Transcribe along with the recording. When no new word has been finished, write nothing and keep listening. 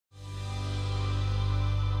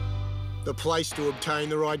The place to obtain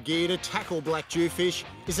the right gear to tackle black jewfish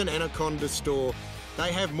is an Anaconda store.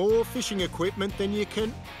 They have more fishing equipment than you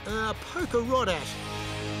can poke a rod at.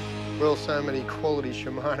 Well, so many quality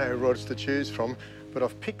Shimano rods to choose from, but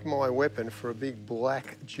I've picked my weapon for a big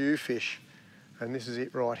black jewfish. And this is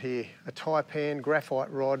it right here. A taipan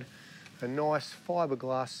graphite rod, a nice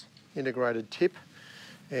fiberglass integrated tip.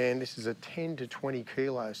 And this is a 10 to 20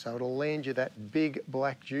 kilos, so it'll land you that big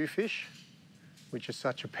black jewfish, which is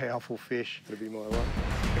such a powerful fish. It'll be my one.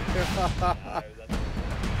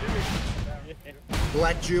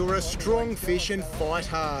 Black jew are a strong fish and fight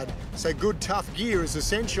hard, so good tough gear is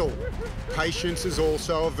essential. Patience is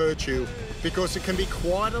also a virtue, because it can be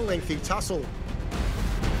quite a lengthy tussle.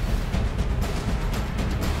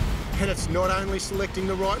 And it's not only selecting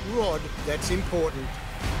the right rod that's important.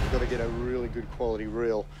 You've got to get a really good quality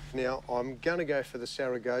reel. Now, I'm going to go for the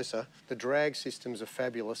Saragossa. The drag systems are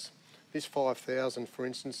fabulous. This 5000, for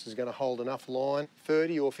instance, is going to hold enough line,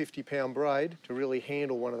 30 or 50 pound braid, to really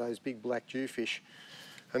handle one of those big black jewfish.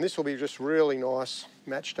 And this will be just really nice,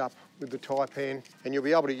 matched up with the taipan. And you'll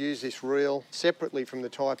be able to use this reel separately from the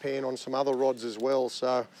taipan on some other rods as well.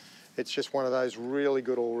 So it's just one of those really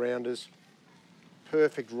good all-rounders.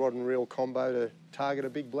 Perfect rod and reel combo to target a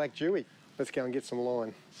big black jewie. Let's go and get some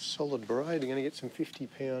line. Solid braid. I'm going to get some 50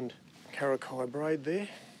 pound Karakai braid there.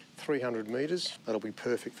 300 metres, that'll be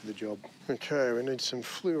perfect for the job. Okay, we need some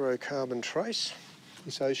fluorocarbon trace.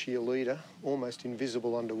 This Oshia leader, almost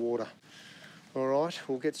invisible underwater. All right,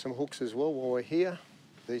 we'll get some hooks as well while we're here.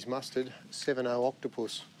 These mustard 7/0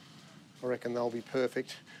 octopus. I reckon they'll be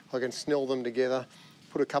perfect. I can snell them together,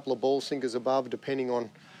 put a couple of ball sinkers above, depending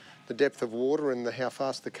on the depth of water and how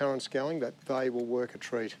fast the current's going, but they will work a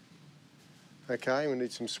treat. Okay, we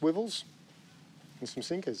need some swivels and some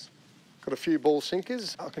sinkers. Got a few ball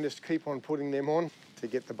sinkers. I can just keep on putting them on to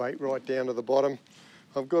get the bait right down to the bottom.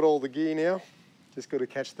 I've got all the gear now, just got to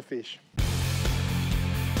catch the fish.